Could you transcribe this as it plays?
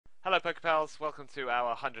Hello, PokePals. Welcome to our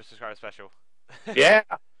 100 subscriber special. Yeah.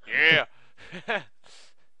 Yeah!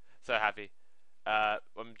 So happy.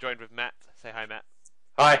 I'm joined with Matt. Say hi, Matt.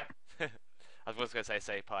 Hi. I was going to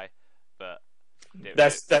say pie, but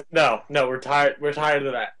That's that. No, no. We're tired. We're tired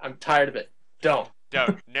of that. I'm tired of it. Don't.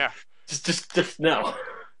 don't. No. Just no.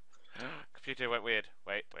 Computer went weird.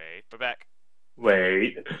 Wait. We're back.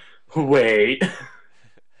 Wait. Wait.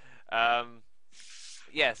 Um,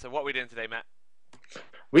 yeah, so what are we doing today, Matt?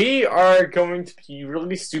 We are going to be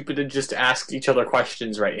really stupid and just ask each other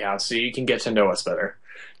questions right now, so you can get to know us better.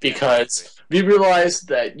 Yeah, exactly. Because we realize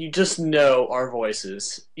that you just know our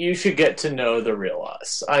voices. You should get to know the real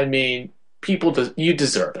us. I mean, you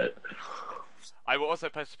deserve it. I will also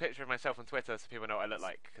post a picture of myself on Twitter so people know what I look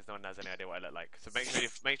like, because no one has any idea what I look like. So make sure you're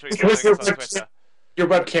Because following us on Twitter. your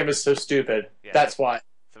webcam is so stupid. Yeah, That's why.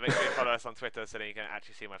 so make sure you follow us on Twitter so that you can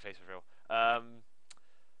actually see my face for real.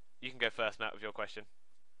 You can go first, Matt, with your question.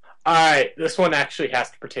 Alright, this one actually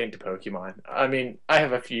has to pertain to Pokemon. I mean, I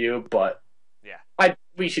have a few, but Yeah. I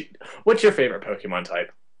we should. What's your favorite Pokemon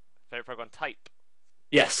type? Favorite Pokemon type.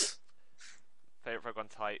 Yes. Favorite Pokemon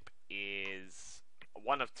type is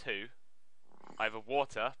one of two. Either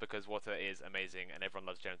water, because water is amazing and everyone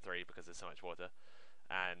loves Gen 3 because there's so much water.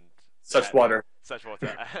 And Such water. such water.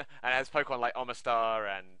 And it has Pokemon like Omastar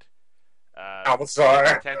and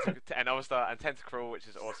Almasar. And Omastar and Tentacruel, which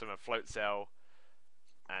is awesome, and Float Cell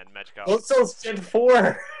and Magikarp. Almost Gen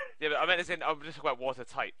 4. Yeah, but I meant I'm just talking about water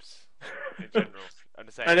types in general. I'm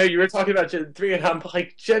just saying. I know you were talking about Gen 3, and I'm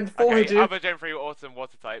like, Gen 4, Okay, dude. other Gen 3 awesome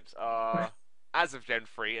water types are, as of Gen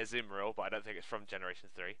 3, Azumarill, but I don't think it's from Generation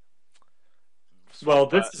 3. Well,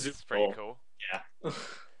 this Swampert is is pretty cool. cool. Yeah.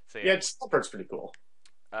 So Yeah, yeah, Stompert's pretty cool.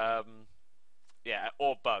 um, yeah,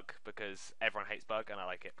 or Bug because everyone hates Bug and I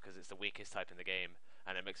like it because it's the weakest type in the game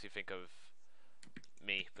and it makes me think of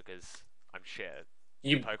me because I'm shit at Pokemon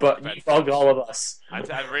You competitive. bugged all of us.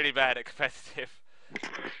 I'm really bad at competitive. You,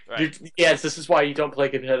 Right? yes, this is why you don't play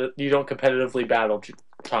competitive. You don't competitively battle,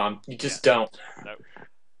 Tom. You Yeah. just don't. No.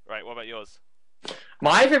 Right. What about yours?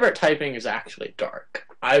 My favorite typing is actually dark.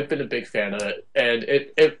 I've been a big fan of it, and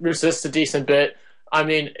it resists a decent bit. I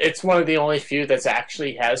mean, it's one of the only few that's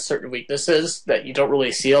actually has certain weaknesses that you don't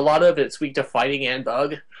really see a lot of. It's weak to fighting and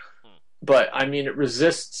bug, Hmm. but I mean, it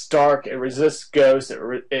resists dark, it resists ghost,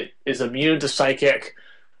 it is immune to psychic.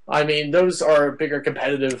 I mean, those are bigger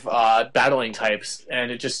competitive battling types, and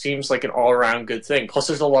it just seems like an all around good thing. Plus,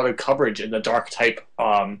 there's a lot of coverage in the dark type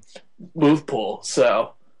move pool,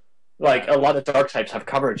 so like Yeah. a lot of dark types have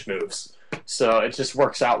coverage moves, so it just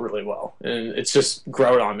works out really well, and it's just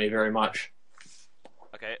grown on me very much.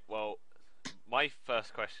 Okay. Well, my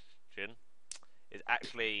first question is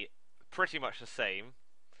actually pretty much the same.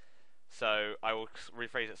 So I will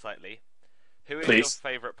rephrase it slightly. Who is your Please,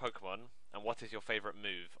 favorite Pokemon, and what is your favorite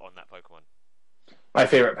move on that Pokemon? my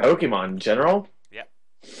favorite Pokemon in general. Yep.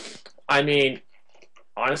 I mean,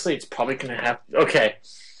 honestly, it's probably gonna have. Okay,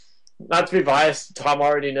 not to be biased, Tom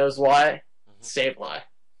already knows why. Sableye.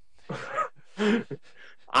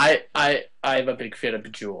 I'm a big fan of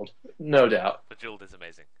Bejeweled, no doubt. Bejeweled is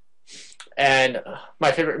amazing. And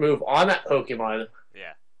my favorite move on that Pokemon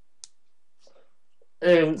Yeah.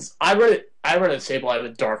 is I run a Sableye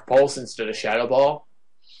with Dark Pulse instead of Shadow Ball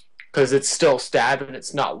because it's still stab and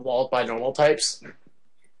it's not walled by normal types.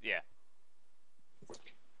 Yeah.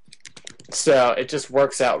 So it just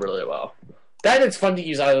works out really well. Then it's fun to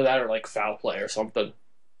use either that or like Foul Play or something.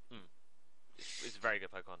 Hmm. It's a very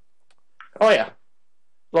good Pokemon. Oh yeah,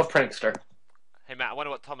 love Prankster. Hey Matt, I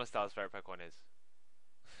wonder what Thomas Star's favorite Pokemon is.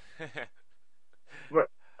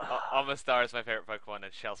 Omastar is my favorite Pokemon,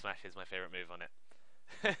 and Shell Smash is my favorite move on it.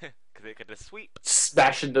 Because it could just sweep.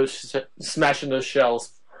 Smashing those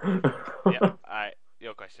shells. Yep. Alright,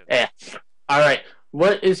 your question. Yeah. All right.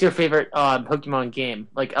 What is your favorite Pokemon game?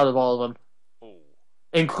 Like out of all of them, Ooh.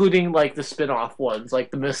 including like the spin-off ones,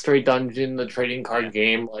 like the Mystery Dungeon, the trading Yeah. card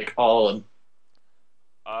game, like all of them.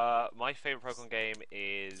 My favorite Pokemon game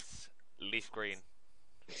is Leaf Green.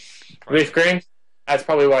 Leaf Probably. Green. That's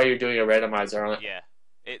probably why you're doing a randomizer on it. Yeah.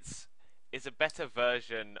 It's it's a better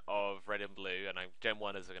version of Red and Blue, and Gen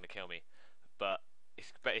 1ers are going to kill me. But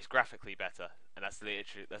it's graphically better, and that's the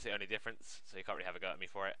only difference. So you can't really have a go at me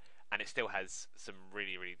for it. And it still has some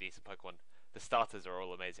really really decent Pokemon. The starters are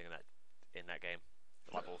all amazing in that game.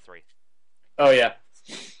 I love all three. Oh yeah.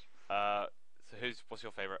 So what's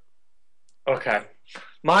your favorite? Okay.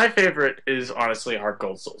 My favorite is honestly Heart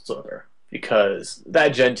Gold Soul Silver because that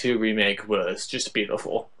Gen 2 remake was just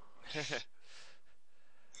beautiful.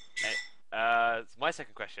 My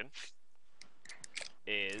second question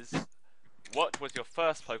is, what was your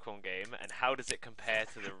first Pokemon game, and how does it compare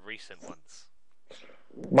to the recent ones?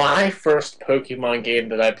 My first Pokemon game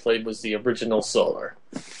that I played was the original Solar.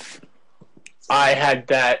 I had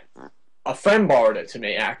that. A friend borrowed it to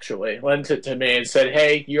me, actually. Lent it to me and said,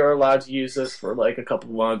 hey, you're allowed to use this for like a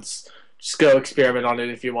couple months. Just go experiment on it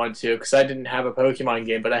if you want to. Because I didn't have a Pokemon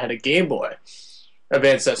game, but I had a Game Boy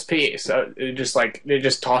Advance SP. So they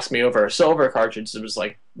just tossed me over a silver cartridge. It was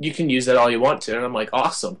like, you can use that all you want to. And I'm like,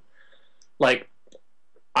 awesome. Like,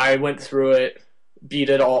 I went through it, beat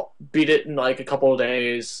it in like a couple of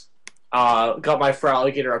days. Got my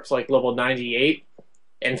Feraligatr up to like level 98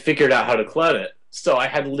 and figured out how to clone it. So I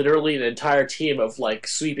had literally an entire team of like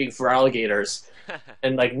sweeping for alligators,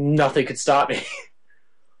 and like nothing could stop me.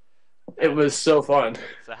 It was so fun.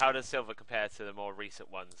 So how does Silver compare to the more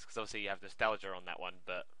recent ones? Because obviously you have nostalgia on that one,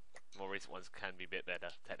 but more recent ones can be a bit better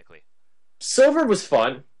technically. Silver was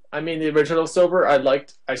fun. I mean, the original Silver,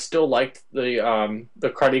 I still liked the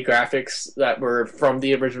cruddy graphics that were from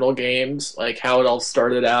the original games, like how it all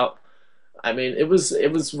started out. I mean, it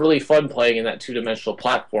was really fun playing in that two-dimensional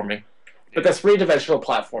platforming. But Yeah. that three-dimensional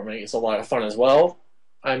platforming is a lot of fun as well.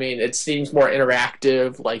 I mean, it seems more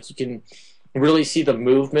interactive. Like you can really see the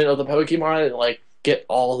movement of the Pokemon and like get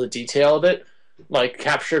all the detail of it, like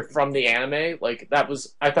captured from the anime. Like that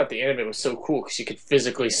was, I thought the anime was so cool because you could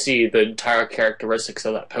physically see the entire characteristics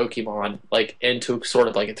of that Pokemon, like into sort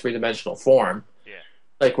of like a three-dimensional form, Yeah.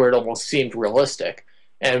 like where it almost seemed realistic.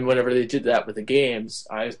 And whenever they did that with the games,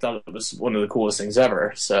 I thought it was one of the coolest things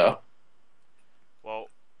ever. So Well,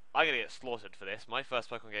 I'm gonna get slaughtered for this. My first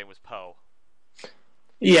Pokemon game was Pearl.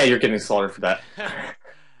 yeah, you're getting slaughtered for that.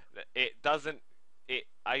 It doesn't. It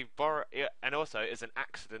I borrow it, and also it's an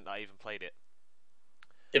accident that I even played it.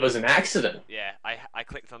 It was an accident. Yeah, I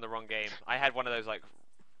clicked on the wrong game. I had one of those like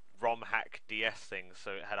ROM hack DS things,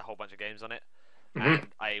 so it had a whole bunch of games on it, Mm-hmm. and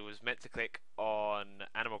I was meant to click on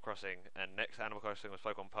Animal Crossing, and next to Animal Crossing was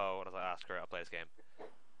Pokemon Pearl, and I was like, ah, screw it, I'll play this game.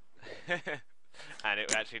 And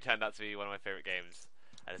it actually turned out to be one of my favorite games,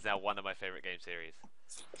 and it's now one of my favorite game series.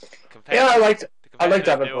 Yeah, Compared to I compared to liked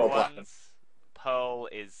the Diamond newer Pearl Platinum. ones, Pearl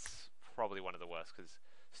is probably one of the worst because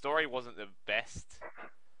story wasn't the best.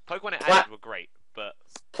 Pokemon it added Plat- were great, but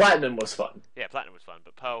Platinum was fun. yeah, Platinum was fun,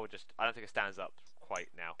 but Pearl just I don't think it stands up quite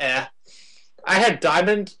now. Eh. I had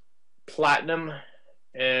Diamond, Platinum,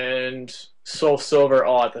 and Soul Silver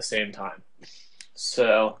all at the same time.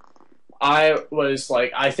 So I was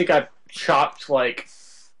like, I think I chopped like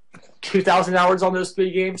 2,000 hours on those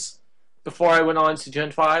three games before I went on to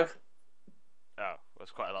Gen 5. Oh,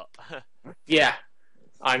 that's quite a lot. Yeah.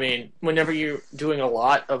 I mean, whenever you're doing a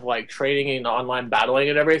lot of like trading and online battling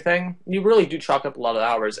and everything, you really do chalk up a lot of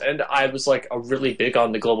hours. And I was like a really big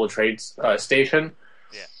on the global trade station.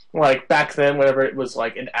 Yeah, Like back then, whenever it was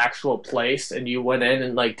like an actual place, and you went in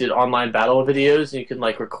and like did online battle videos, and you can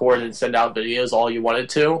like record and send out videos all you wanted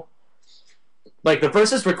to. Like the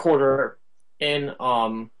versus recorder in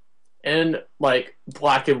like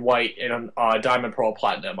black and white in Diamond Pearl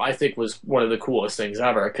Platinum, I think was one of the coolest things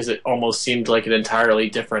ever because it almost seemed like an entirely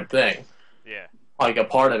different thing, yeah, like a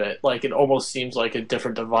part of it. Like it almost seems like a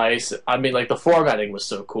different device. I mean, like the formatting was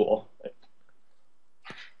so cool,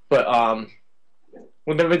 but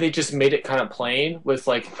whenever they just made it kind of plain with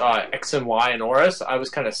like X and Y and Oris, I was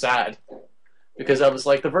kind of sad because I was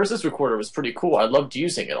like, the Versus recorder was pretty cool. I loved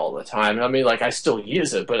using it all the time. I mean, like, I still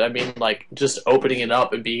use it, but I mean, like, just opening it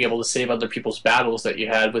up and being able to save other people's battles that you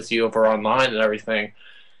had with you over online and everything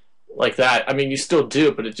like that. I mean, you still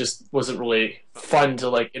do, but it just wasn't really fun to,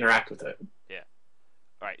 like, interact with it. yeah.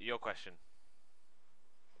 All right, your question.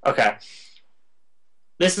 Okay.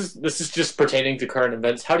 This is just pertaining to current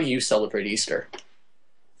events. How do you celebrate Easter?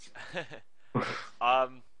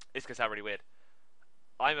 This gonna sound really weird.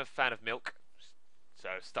 I'm a fan of milk, so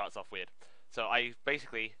it starts off weird. So I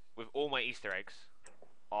basically, with all my Easter eggs,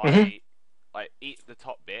 Mm-hmm. I eat the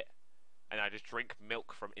top bit, and I just drink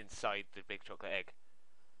milk from inside the big chocolate egg.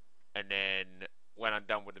 And then when I'm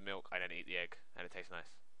done with the milk, I then eat the egg, and it tastes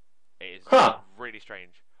nice. It is Huh. really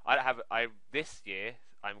strange. I don't have I this year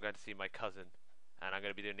I'm going to see my cousin, and I'm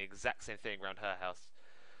going to be doing the exact same thing around her house.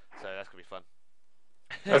 So that's gonna be fun.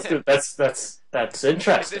 That's good. That's It's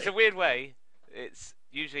interesting. a weird way. It's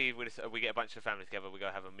usually we get a bunch of family together, we go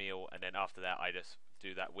have a meal, and then after that, I just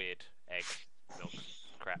do that weird egg milk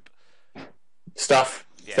crap. Stuff,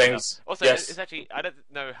 Yeah, stuff. things. Also, Yes. it's actually I don't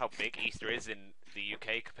know how big Easter is in the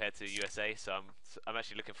UK compared to USA, so I'm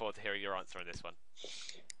actually looking forward to hearing your answer on this one.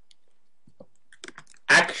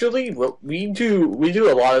 Actually, well, we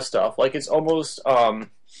do a lot of stuff. Like it's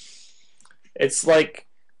like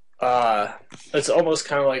it's almost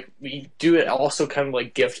kind of like we do it also kind of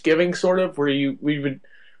like gift giving sort of where you we would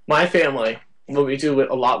my family what we do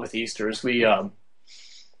a lot with Easter is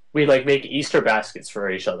we like make Easter baskets for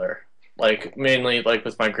each other. Like mainly like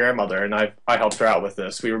with my grandmother, and I helped her out with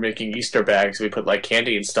this. We were making Easter bags. We put like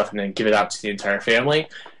candy and stuff, and then give it out to the entire family,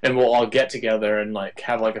 and we'll all get together and like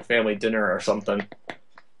have like a family dinner or something,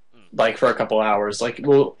 Mm, like for a couple hours. Like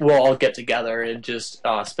we'll all get together and just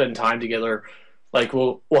spend time together. Like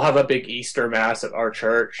we'll have a big Easter mass at our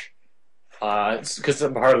church. Because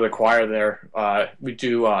I'm part of the choir there. We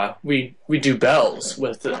do bells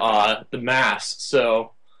with the mass,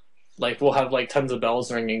 so like we'll have like tons of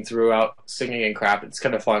bells ringing throughout, singing and crap. It's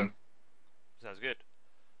kind of fun. sounds good.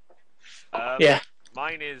 Um, Yeah,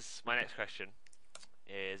 my next question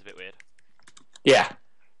is a bit weird. yeah.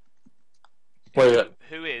 What is it?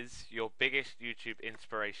 Who is your biggest YouTube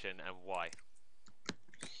inspiration and why?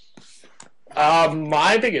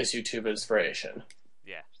 My biggest YouTube inspiration.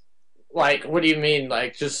 Yeah. Like, what do you mean?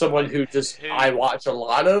 Like, just someone Like who just who? I watch a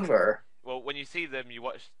lot of, or Well, when you see them,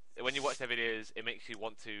 when you watch their videos, it makes you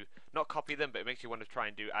want to not copy them, but it makes you want to try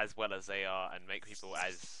and do as well as they are and make people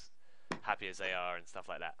as happy as they are and stuff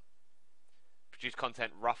like that. Produce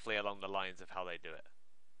content roughly along the lines of how they do it.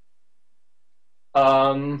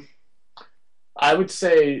 um, I would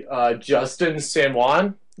say Justin San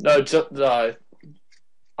Juan. No,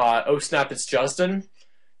 oh snap! It's Justin.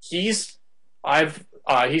 He's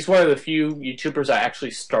he's one of the few YouTubers I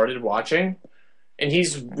actually started watching, and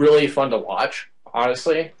he's really fun to watch.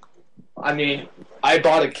 Honestly, I mean, I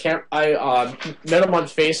bought a cam. I met him on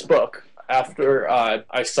Facebook after I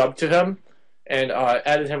subbed to him, and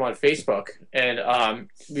added him on Facebook, and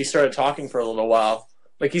we started talking for a little while.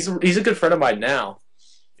 Like he's a good friend of mine now,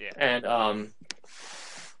 Yeah. and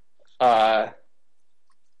uh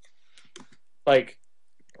like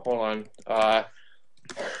hold on,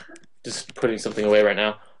 just putting something away right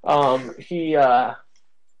now.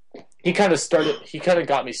 He kind of started. He kind of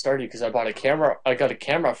got me started because I bought a camera. I got a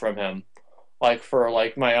camera from him, like for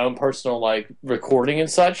like my own personal like recording and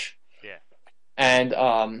such. Yeah. And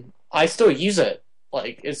I still use it.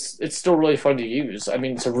 Like it's still really fun to use. I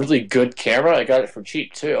mean, it's a really good camera. I got it for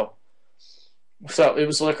cheap too. So it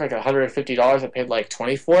was like $150. I paid like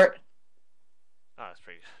 20 for it. Oh, that's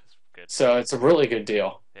good. So it's a really good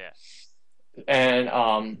deal. Yeah.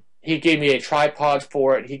 And he gave me a tripod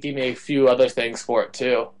for it. He gave me a few other things for it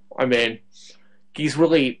too. I mean, he's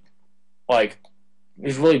really like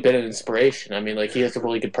he's really been an inspiration. I mean, like he has a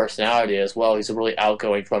really good personality as well. He's a really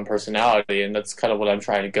outgoing, fun personality, and that's kind of what I'm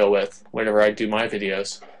trying to go with whenever I do my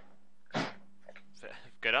videos.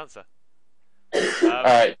 Good answer. All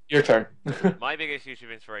right, your turn. My biggest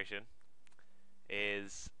YouTube inspiration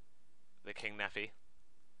is the King Naffy.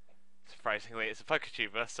 Surprisingly, it's a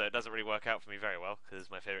PokeTuber, so it doesn't really work out for me very well because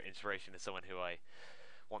my favorite inspiration is someone who I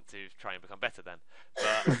want to try and become better than.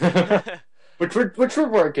 But which we're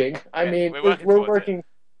working. I yeah, mean, we're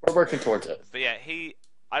we're working towards it. But yeah,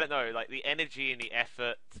 I don't know, like the energy and the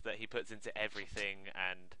effort that he puts into everything,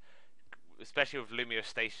 and especially with Lumio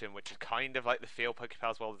Station, which is kind of like the feel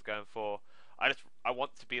PokePals world is going for. I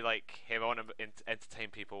want to be like him. I want to entertain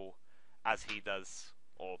people as he does,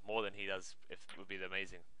 or more than he does. If it would be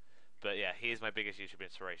amazing. But yeah, he is my biggest YouTube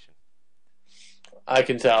inspiration. I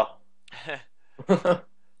can tell.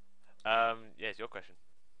 Yeah, it's your question.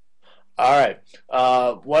 All right.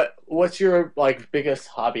 What's your like biggest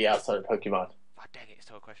hobby outside of Pokemon? Oh, dang it, it's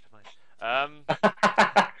still a question of mine.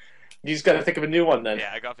 You just got to think of a new one then.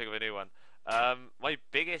 Yeah, I gotta think of a new one. My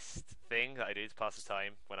biggest thing that I do to pass the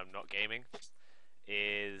time when I'm not gaming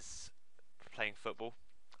is playing football.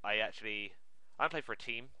 I don't play for a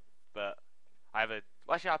team, but I have a.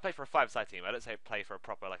 Well, actually, I play for a five-side team. I don't say play for a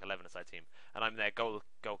proper like 11-side team, and I'm their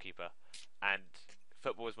goalkeeper. And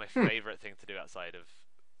football is my favorite thing to do outside of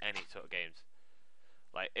any sort of games.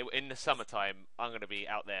 Like in the summertime, I'm gonna be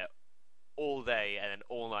out there all day and then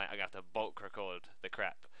all night. I'm gonna have to bulk record the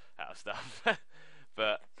crap out of stuff.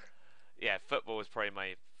 But yeah, football is probably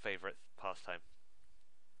my favorite pastime.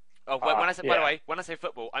 Oh, when I say, by the Yeah. way, when I say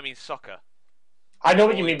football, I mean soccer. I know For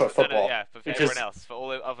what you all, mean by no, no, football. yeah, for Because everyone else, for all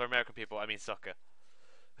the other American people, I mean soccer.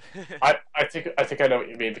 I think I know what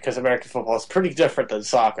you mean because American football is pretty different than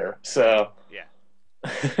soccer. So Yeah,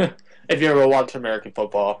 if you ever watch American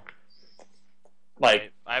football,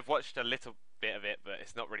 like I've watched a little bit of it, but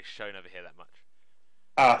it's not really shown over here that much.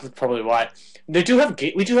 that's probably why we do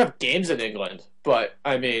have games in England, but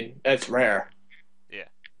I mean it's rare Yeah,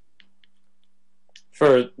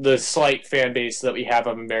 for the slight fan base that we have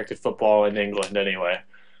of American football in England anyway.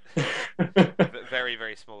 but very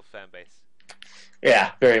very small fan base.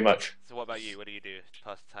 Yeah, very much. So what about you? What do you do to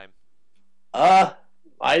pass the time? Uh,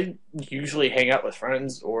 I usually hang out with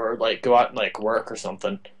friends or like go out and like work or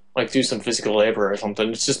something, like do some physical labor or something.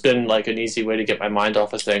 It's just been like an easy way to get my mind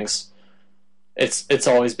off of things. it's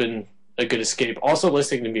always been a good escape. Also,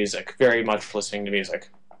 listening to music, very much listening to music.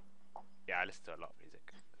 Yeah, I listen to a lot of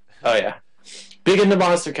music. Oh yeah, big into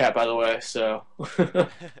Monster Cat, by the way. So,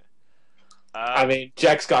 I um, mean,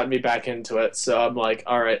 Jack's gotten me back into it. So I'm like,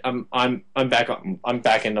 all right, I'm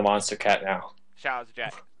back into Monster Cat now. Shout out to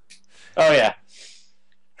Jack. Oh yeah,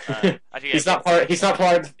 Actually, yeah, he's not part.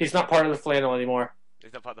 He's not part of the flannel anymore.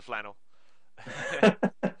 he's not part of the flannel.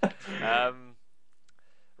 um,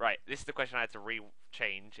 right, this is the question I had to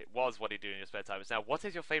re-change. It was what do you do in your spare time. It's now what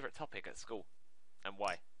is your favorite topic at school, and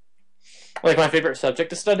why? Like my favorite subject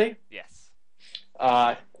to study, Yes,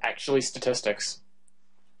 actually statistics.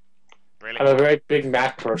 really. I'm a very big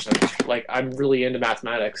math person. Like I'm really into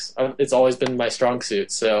mathematics. It's always been my strong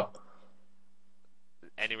suit. So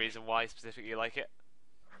Any reason why specifically you like it?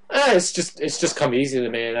 it's just come easy to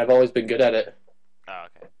me, and I've always been good at it. Oh,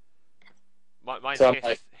 okay. Mine's So I'm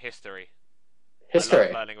like history. I love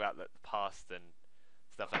history. learning about the past and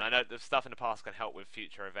stuff, and I know the stuff in the past can help with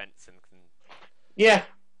future events, and can... Yeah,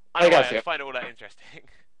 I I don't know. got I you. find it all that interesting.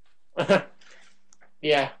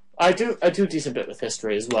 Yeah, I do a decent bit with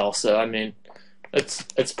history as well. So I mean,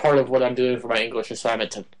 it's part of what I'm doing for my English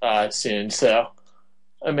assignment soon. So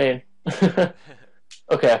I mean,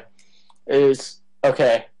 okay, is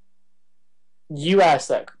okay. You asked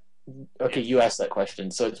that. Okay, Yes. you asked that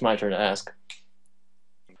question, so it's my turn to ask.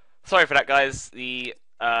 Sorry for that, guys. The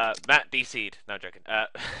Matt DC'd. No, I'm joking.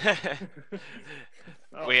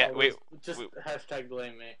 We Just we hashtag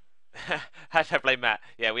blame me. hashtag blame Matt.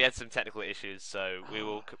 Yeah, we had some technical issues, so we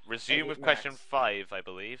will I resume hate with question Macs. 5, I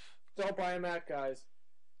believe. Don't buy a Mac, guys.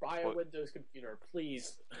 Buy a What? Windows computer,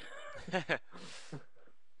 please.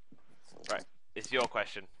 Right, it's your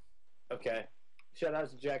question. Okay. Shout out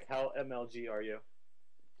to Jack. How MLG are you?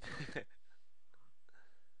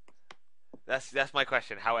 That's my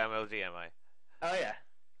question. How MLG am I? Oh yeah.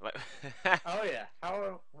 Like- Oh yeah.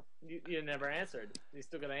 How you never answered? You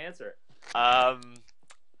still gonna answer it? um,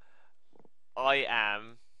 I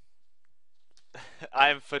am. I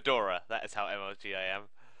am Fedora. That is how MLG I am.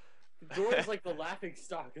 Dora's like the laughing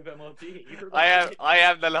stock of MLG. You're I like am. I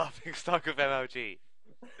am the laughing stock of MLG.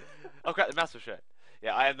 Oh crap! The mouse was shut.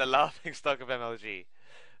 Yeah, I am the laughing stock of MLG.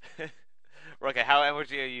 Okay, how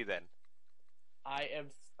MLG are you then? I am.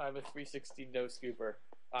 I'm a 360 no scooper.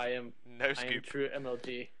 I am. No I am scoop. true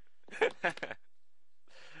MLG.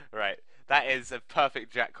 Right, that is a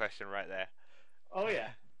perfect Jack question right there. Oh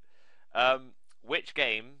yeah. Which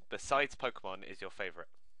game besides Pokemon is your favorite?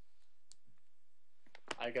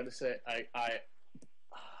 I gotta say,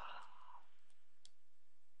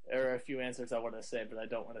 there are a few answers I want to say, but I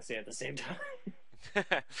don't want to say at the same time.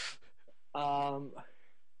 Um,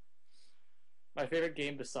 my favorite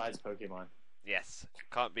game besides Pokemon. Yes,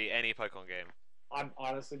 can't be any Pokemon game. I'm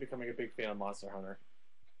honestly becoming a big fan of Monster Hunter.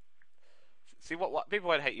 See what people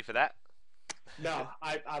would hate you for that. No,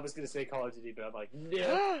 I was gonna say Call of Duty, but I'm like,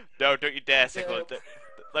 no, No, don't you dare say no.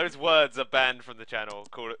 those words are banned from the channel.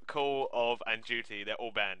 Call of and duty, they're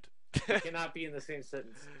all banned. They cannot be in the same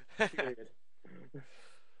sentence. Period.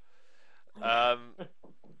 um,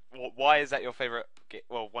 why is that your favorite?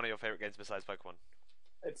 Well, one of your favorite games besides Pokemon.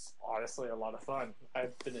 It's honestly a lot of fun.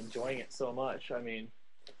 I've been enjoying it so much. I mean,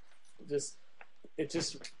 just it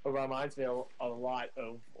just reminds me a lot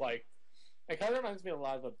of like it kind of reminds me a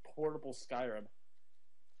lot of the portable Skyrim.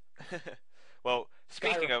 Well,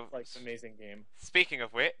 speaking of Skyrim's like an amazing game. speaking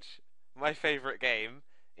of which, my favorite game,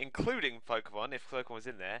 including Pokemon, if Pokemon was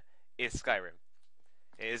in there, is Skyrim.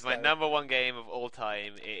 It is my Skyrim. number one game of all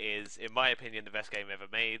time. It is, in my opinion, the best game ever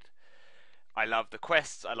made. I love the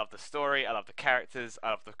quests, I love the story, I love the characters, I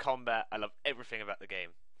love the combat, I love everything about the game.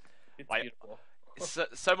 It's I beautiful.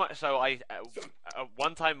 so much so I at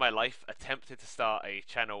one time in my life attempted to start a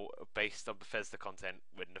channel based on Bethesda content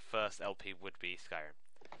when the first LP would be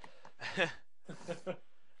Skyrim.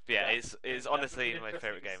 But yeah, it's That would be honestly an my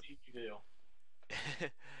favorite interesting game. scene to do.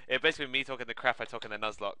 It basically me talking the crap I talk in the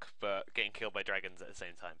Nuzlocke, but getting killed by dragons at the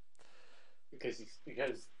same time.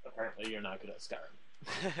 Because apparently you're not good at Skyrim.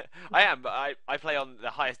 I am, but I play on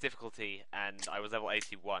the highest difficulty, and I was level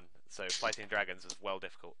 81, so fighting dragons was well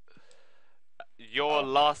difficult. Your Oh,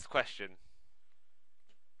 last question.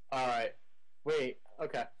 all right. Wait.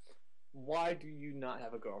 Okay. Why do you not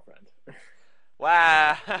have a girlfriend?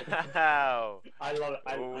 Wow! I love it.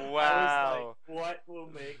 I was Wow! like, what will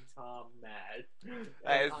make Tom mad?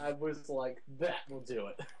 That And is... I was like, that will do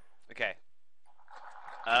it. Okay.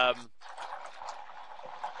 Um,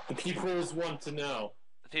 The peoples want to know.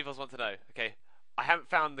 the people want to know. Okay, I haven't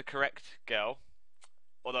found the correct girl.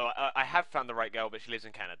 Although I have found the right girl, but she lives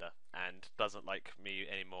in Canada and doesn't like me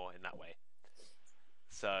anymore in that way.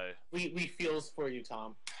 So We feels for you,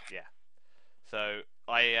 Tom. yeah. So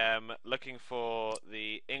I am looking for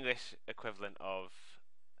the English equivalent of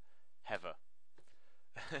Heather.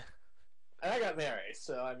 And I got Mary,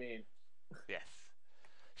 so I mean, Yes.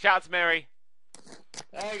 Shout out to Mary.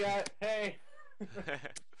 I got hey.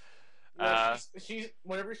 Yeah, uh, she's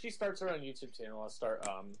whenever she starts her own YouTube channel, I'll start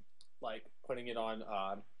like putting it on.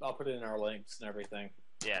 I'll put it in our links and everything.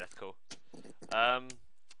 yeah, that's cool. Um,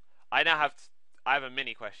 I now have I have a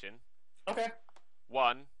mini question. Okay,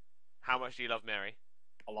 One, how much do you love Mary?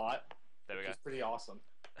 a lot. There we go. She's pretty awesome.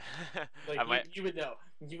 Like and my you would know.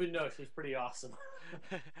 You would know she's pretty awesome.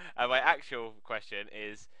 and my actual question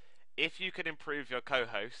is, if you could improve your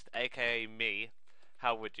co-host, aka me,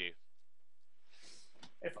 how would you?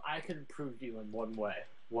 If I could improve you in one way,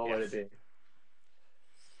 what would it Yes. be?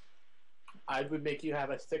 I would make you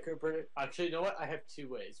have a thicker British. Actually, you know what? I have two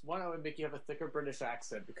ways. One, I would make you have a thicker British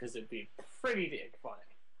accent because it'd be pretty dang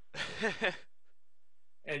funny.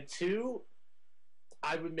 And two,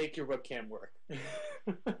 I would make your webcam work.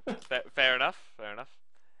 Fair enough. Fair enough.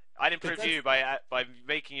 I'd improve That's you by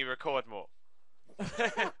making you record more.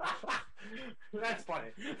 that's funny.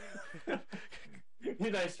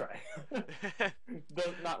 Nice try.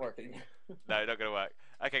 Not working. No, not gonna work.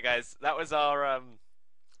 Okay, guys, that was our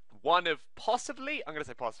one of possibly. I'm gonna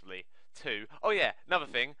say possibly two. Oh yeah, another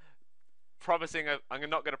thing. I'm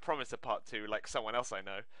not gonna promise a part two like someone else I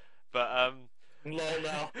know, but Lol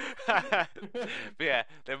now. but yeah,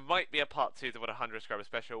 there might be a part two to what 100 subscriber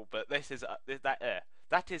special. But this is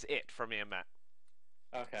that is it from me and Matt.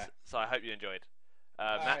 Okay. So I hope you enjoyed.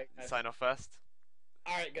 All Matt, right, guys. sign off first.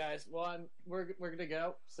 All right, guys. Well, we're gonna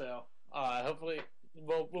go. So hopefully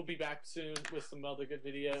we'll be back soon with some other good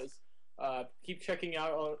videos. Keep checking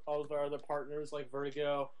out all of our other partners like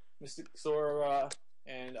Vertigo, Mystic Sora,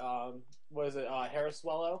 and what is it? Harris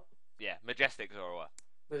Swallow, Yeah, Majestic Zorua.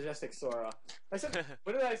 Majestic Sora. I said,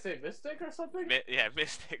 what did I say? Mystic or something? Yeah,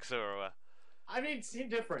 Mystic Zorua. I mean, same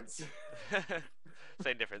difference.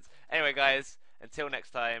 Same difference. Anyway, guys, until next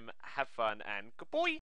time, have fun and goodbye.